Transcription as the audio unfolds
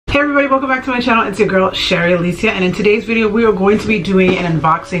Hey everybody, welcome back to my channel. It's your girl Shari, Elisa, and in today's video we are going to be doing an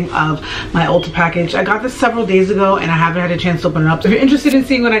unboxing of my Ulta package. I got this several days ago and I haven't had a chance to open it up. So if you're interested in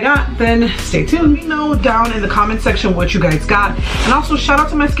seeing what I got, then stay tuned. Let me know down in the comment section what you guys got. And also shout out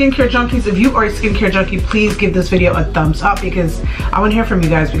to my skincare junkies. If you are a skincare junkie, please give this video a thumbs up because I want to hear from you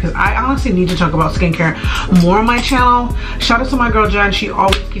guys, because I honestly need to talk about skincare more on my channel. Shout out to my girl Jen, she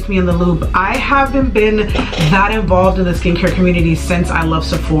always keeps me in the loop. I haven't been that involved in the skincare community since I love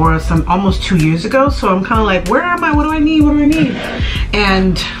Sephora some almost 2 years ago, so I'm kind of like, where am I? What do I need? What do I need?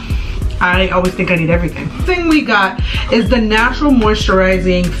 And I always think I need everything. The thing we got is the Natural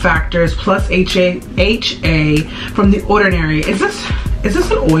Moisturizing Factors Plus HA from The Ordinary. Is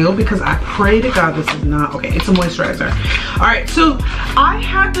this an oil? Because I pray to God this is not. Okay, it's a moisturizer. All right, so I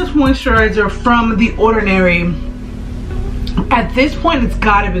had this moisturizer from The Ordinary. At this point, it's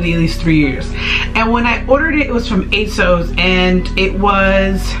gotta be at least 3 years. And when I ordered it, it was from ASOS, and it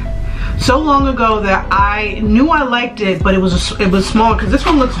was so long ago that I knew I liked it, but it was small because this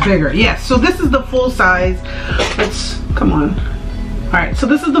one looks bigger. Yes, so this is the full size. Come on. All right, so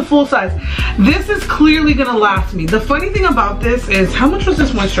this is the full size. This is clearly gonna last me. The funny thing about this is, how much was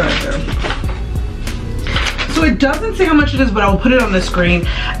this moisturizer? So it doesn't say how much it is, but I will put it on the screen.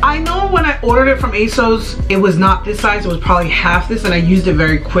 I know when I ordered it from ASOS, it was not this size. It was probably half this, and I used it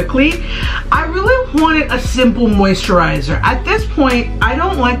very quickly. I really wanted a simple moisturizer. At this point, I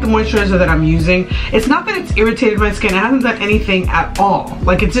don't like the moisturizer that I'm using. It's not that it's irritated my skin. It hasn't done anything at all.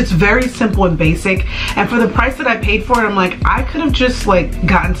 Like, it's very simple and basic. And for the price that I paid for it, I'm like, I could have just like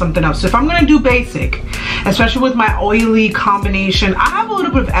gotten something else. So if I'm gonna do basic, especially with my oily combination, I have a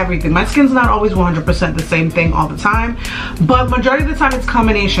little bit of everything. My skin's not always 100% the same thing all the time, but majority of the time it's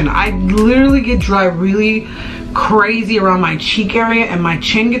combination. I literally get dry really crazy around my cheek area, and my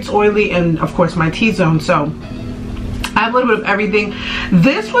chin gets oily, and of course my T-zone. So I have a little bit of everything.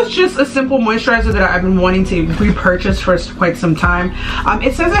 This was just a simple moisturizer that I've been wanting to repurchase for quite some time.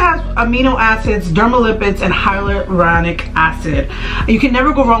 It says it has amino acids, dermalipids, and hyaluronic acid. You can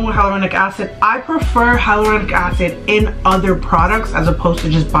never go wrong with hyaluronic acid. I prefer hyaluronic acid in other products as opposed to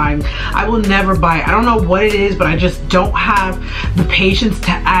just buying. I will never buy it. I don't know what it is, but I just don't have the patience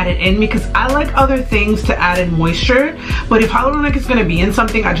to add it in, because I like other things to add in moisture. But if hyaluronic is going to be in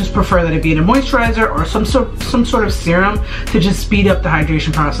something, I just prefer that it be in a moisturizer or some sort of serum to just speed up the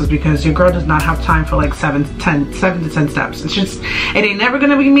hydration process, because your girl does not have time for like 7 to 10 steps. It's just, it ain't never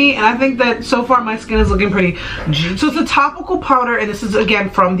gonna be me. And I think that so far my skin is looking pretty juicy. So it's a topical powder, and this is again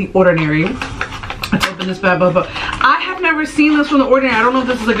from The Ordinary. Let's open this bad boy. I have never seen this from The Ordinary. I don't know if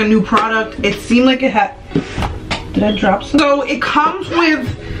this is like a new product. It seemed like it had, did I drop some? So it comes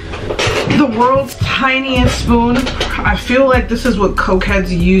with the world's tiniest spoon. I feel like this is what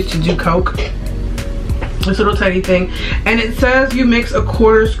cokeheads use to do coke. This little tiny thing, and it says you mix a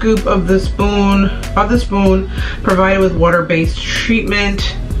quarter scoop of the spoon provided with water-based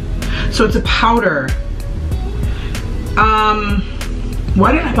treatment. So it's a powder.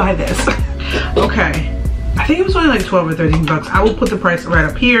 Why did I buy this? Okay, I think it was only like 12 or 13 bucks. I will put the price right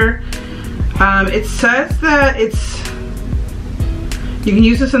up here. It says that you can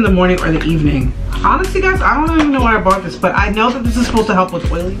use this in the morning or the evening. Honestly guys, I don't even know why I bought this, but I know that this is supposed to help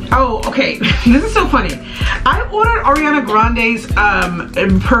with oily. Oh, okay. This is so funny. I ordered Ariana Grande's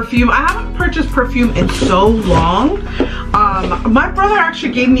perfume. I haven't purchased perfume in so long. My brother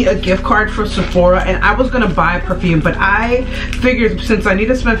actually gave me a gift card for Sephora, and I was gonna buy a perfume, but I figured since I need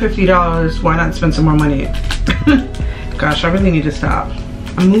to spend $50, why not spend some more money? Gosh, I really need to stop.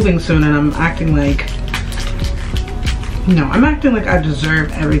 I'm moving soon, and I'm acting like, no, I'm acting like I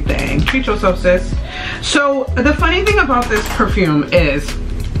deserve everything. Treat yourself, sis. So the funny thing about this perfume is,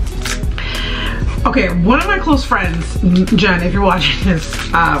 okay, one of my close friends, Jen, if you're watching this,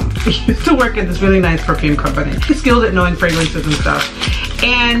 used to work at this really nice perfume company. She's skilled at knowing fragrances and stuff.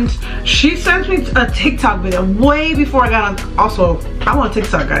 And she sent me a TikTok video way before I got on. Also, I'm on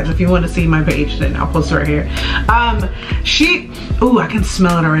TikTok, guys. If you want to see my page, then I'll post it right here. Ooh, I can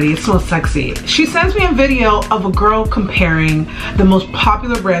smell it already. It smells sexy. She sends me a video of a girl comparing the most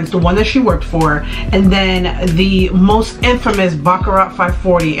popular brands, the one that she worked for, and then the most infamous Baccarat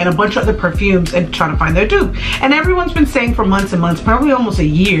 540 and a bunch of other perfumes, and trying to find their dupe. And everyone's been saying for months and months, probably almost a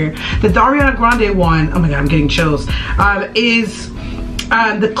year, that the Ariana Grande one, oh my God, I'm getting chills,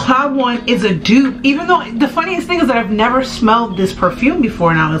 the Cloud one is a dupe, even though the funniest thing is that I've never smelled this perfume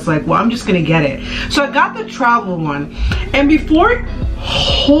before, and I was like, well, I'm just gonna get it. So I got the travel one, and before,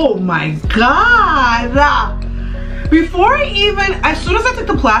 oh my God, before I even, as soon as I took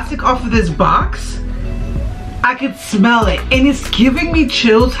the plastic off of this box, I could smell it, and it's giving me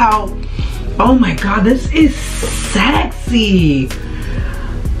chills how, oh my God, this is sexy.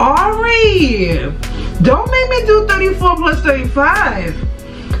 Ari, don't make me do 34 plus 35.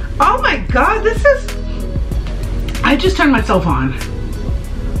 Oh my God, this is, I just turned myself on.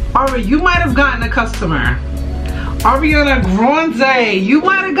 Ari, you might have gotten a customer. Ariana Grande, you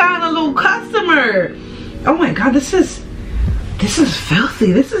might have gotten a little customer. Oh my God, this is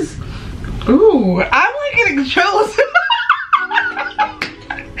filthy. This is, ooh, I'm like getting chills.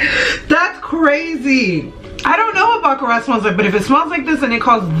 That's crazy. I don't know what Baccarat smells like, but if it smells like this and it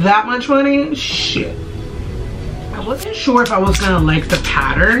costs that much money, shit. I wasn't sure if I was gonna like the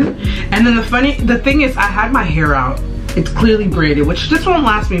pattern. And then the thing is, I had my hair out. It's clearly braided, which this won't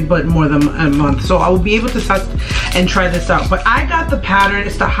last me but more than a month. So I will be able to test and try this out. But I got the pattern.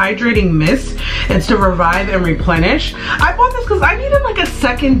 It's the hydrating mist. It's to revive and replenish. I bought this because I needed like a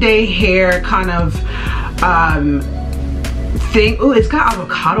second day hair kind of thing. Oh, it's got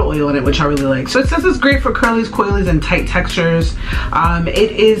avocado oil in it, which I really like. So it says it's great for curlies, coilies, and tight textures.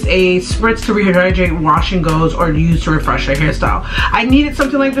 It is a spritz to rehydrate, wash and goes, or use to refresh your hairstyle. I needed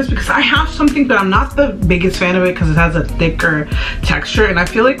something like this because I have something, but I'm not the biggest fan of it because it has a thicker texture. And I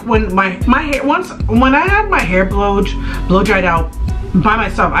feel like when my hair, when I had my hair blow dried out by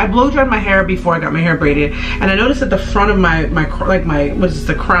myself, I blow dried my hair before I got my hair braided, and I noticed at the front of my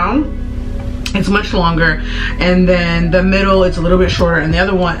the crown, it's much longer, and then the middle it's a little bit shorter, and the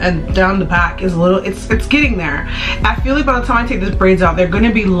other one and down the back is a little, it's getting there. I feel like by the time I take these braids out, they're going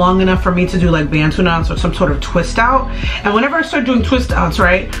to be long enough for me to do like bantu knots or some sort of twist out. And whenever I start doing twist outs,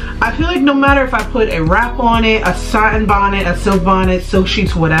 right, I feel like no matter if I put a wrap on it, a satin bonnet, a silk bonnet, silk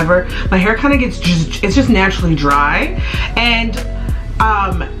sheets, whatever, my hair kind of gets it's just naturally dry. And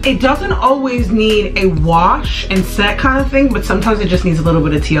it doesn't always need a wash and set kind of thing, but sometimes it just needs a little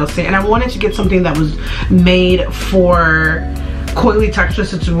bit of TLC. And I wanted to get something that was made for coily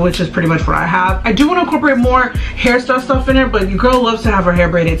textures, which is pretty much what I have. I do want to incorporate more hairstyle stuff in it, but your girl loves to have her hair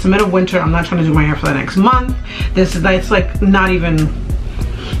braided. It's the middle of winter. I'm not trying to do my hair for the next month. It's like not even,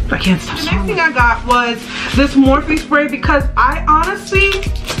 I can't stop. The next thing I got was this Morphe spray because I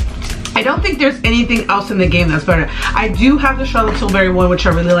don't think there's anything else in the game that's better. I do have the Charlotte Tilbury one, which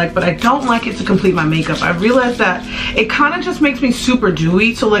I really like, but I don't like it to complete my makeup. I realized that it kind of just makes me super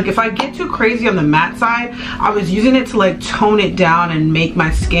dewy. So like if I get too crazy on the matte side, I was using it to like tone it down and make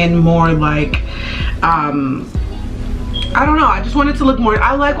my skin more like, I don't know, I just wanted to look more,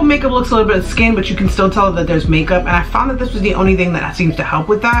 I like when makeup looks a little bit of skin, but you can still tell that there's makeup, and I found that this was the only thing that seems to help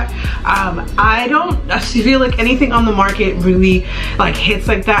with that. I feel like anything on the market really like hits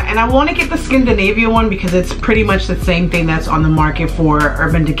like that, and I want to get the Scandinavia one because it's pretty much the same thing that's on the market for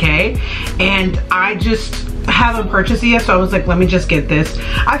Urban Decay, and I just haven't purchased it yet, so I was like, let me just get this.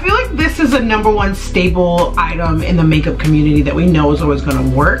 I feel like this is a #1 staple item in the makeup community that we know is always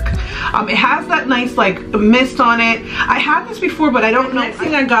gonna work. It has that nice like mist on it. I had this before, but I don't know. Next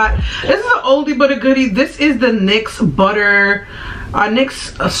thing I got, this is an oldie but a goodie. This is the NYX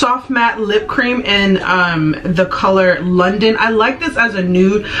NYX soft matte lip cream in the color London. I like this as a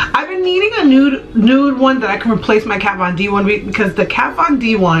nude. I've been needing a nude one that I can replace my Kat Von D one because the Kat Von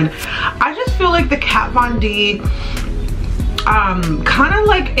D one, I just feel like the Kat Von D kind of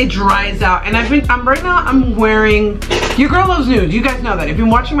like it dries out, and right now I'm wearing, your girl loves nudes, you guys know that. If you've been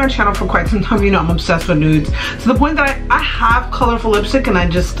watching my channel for quite some time, you know I'm obsessed with nudes, to the point that I have colorful lipstick, and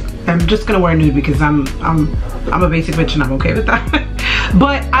I'm just gonna wear nude because I'm a basic bitch and I'm okay with that.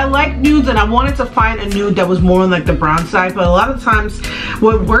 But I like nudes, and I wanted to find a nude that was more on like the brown side, but a lot of times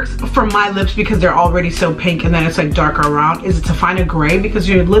what works for my lips, because they're already so pink and then it's like darker around, is to find a gray, because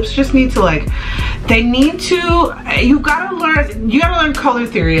your lips just need to like, you gotta learn color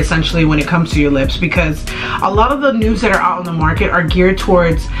theory essentially when it comes to your lips, because a lot of the nudes that are out on the market are geared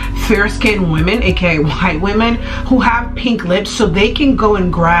towards fair-skinned women, aka white women, who have pink lips, so they can go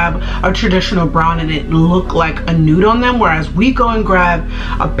and grab a traditional brown and it look like a nude on them, whereas we go and grab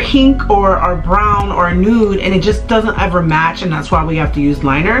a pink or a brown or a nude and it just doesn't ever match, and that's why we have to use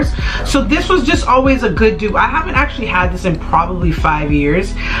liners. So this was just always a good dupe. I haven't actually had this in probably 5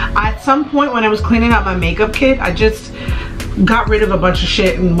 years. At some point when I was cleaning out my makeup kit, I just got rid of a bunch of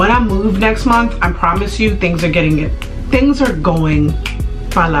shit, and when I move next month, I promise you things are going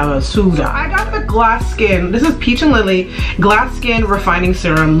by la basura. So I got the Glass Skin, this is Peach and Lily Glass Skin Refining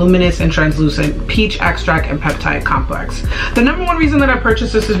Serum, Luminous and Translucent Peach Extract and Peptide Complex. The #1 reason that I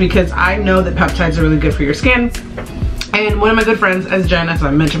purchased this is because I know that peptides are really good for your skin, and one of my good friends, as Jen, as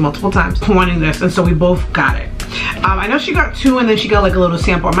I mentioned multiple times, wanting this, and so we both got it. I know she got 2 and then she got like a little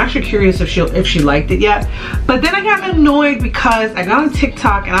sample. I'm actually curious if she liked it yet. But then I got annoyed because I got on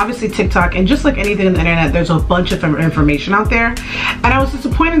TikTok, and obviously TikTok, and just like anything on the internet, there's a bunch of information out there. And I was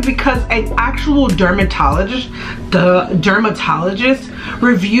disappointed because an actual dermatologist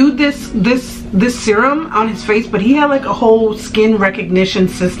reviewed this serum on his face, but he had like a whole skin recognition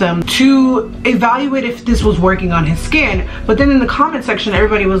system to evaluate if this was working on his skin. But then in the comment section,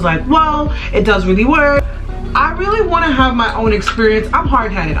 everybody was like, well, it does really work. I really want to have my own experience. I'm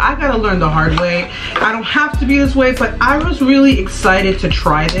hard-headed. I gotta learn the hard way. I don't have to be this way, but I was really excited to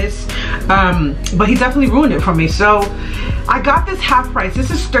try this. But he definitely ruined it for me. So I got this half price.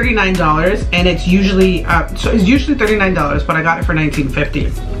 This is $39, and it's usually $39, but I got it for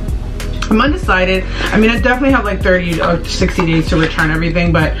 $19.50. I'm undecided. I mean, I definitely have like 30 or 60 days to return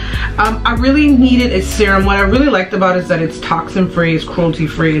everything, but I really needed a serum. What I really liked about it is that it's toxin free, it's cruelty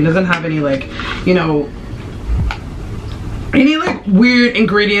free, and doesn't have any like, you know, any like weird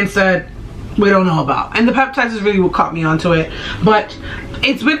ingredients that we don't know about. And the peptides is really what caught me onto it. But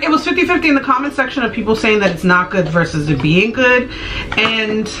it was 50-50 in the comment section of people saying that it's not good versus it being good.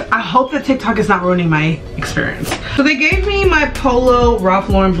 And I hope that TikTok is not ruining my experience. So they gave me my Polo Ralph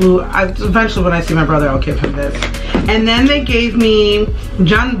Lauren blue. Eventually when I see my brother, I'll give him this. And then they gave me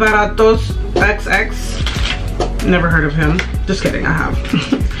Jan Baratos XX. Never heard of him. Just kidding, I have.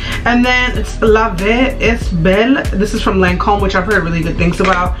 And then it's La Vie est Belle. This is from Lancome, which I've heard really good things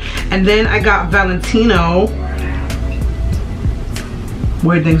about. And then I got Valentino.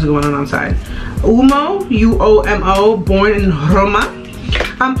 Weird things are going on outside. Uomo, U-O-M-O, born in Roma.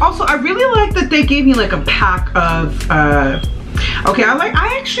 Also, I really like that they gave me like a pack of,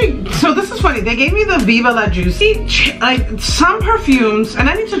 so this is funny. They gave me the Viva La Juicy, like some perfumes, and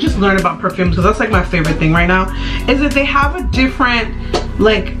I need to just learn about perfumes because that's like my favorite thing right now, is that they have a different,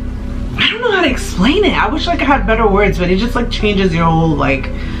 like, I don't know how to explain it. I wish like I had better words, but it just like changes your whole like,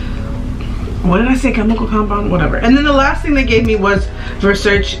 what did I say, chemical compound, whatever. And then the last thing they gave me was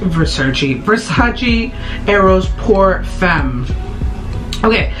Versace Eros Pour Femme.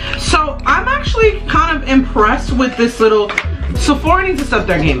 Okay, so I'm actually kind of impressed with this little, Sephora needs to step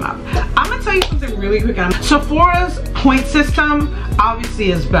their game up. I'm gonna tell you something really quick. Sephora's point system obviously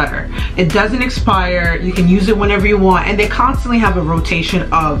is better. It doesn't expire. You can use it whenever you want, and they constantly have a rotation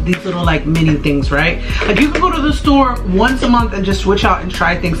of these little like mini things, right? Like you can go to the store once a month and just switch out and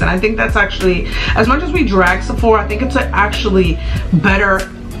try things. And I think that's actually, as much as we drag Sephora, I think it's actually better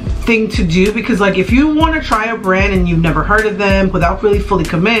thing to do, because like if you want to try a brand and you've never heard of them without really fully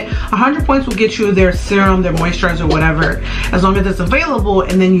commit, 100 points will get you their serum, their moisturizer, whatever, as long as it's available,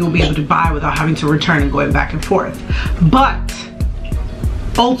 and then you'll be able to buy without having to return and going back and forth. But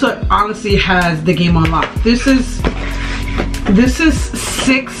Ulta honestly has the game on lock. This is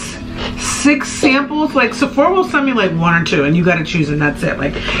six samples. Like Sephora will send me like 1 or 2 and you got to choose, and that's it.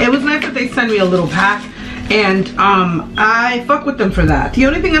 Like it was nice that they send me a little pack, and I fuck with them for that. The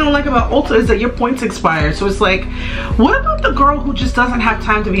only thing I don't like about Ulta is that your points expire. So it's like, what about the girl who just doesn't have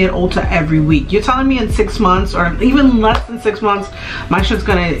time to be at Ulta every week? You're telling me in 6 months or even less than 6 months my shit's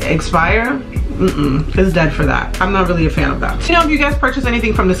gonna expire? It's dead for that. I'm not really a fan of that. So, you know, if you guys purchase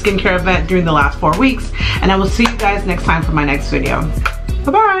anything from the skincare event during the last 4 weeks, and I will see you guys next time for my next video.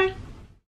 Bye bye.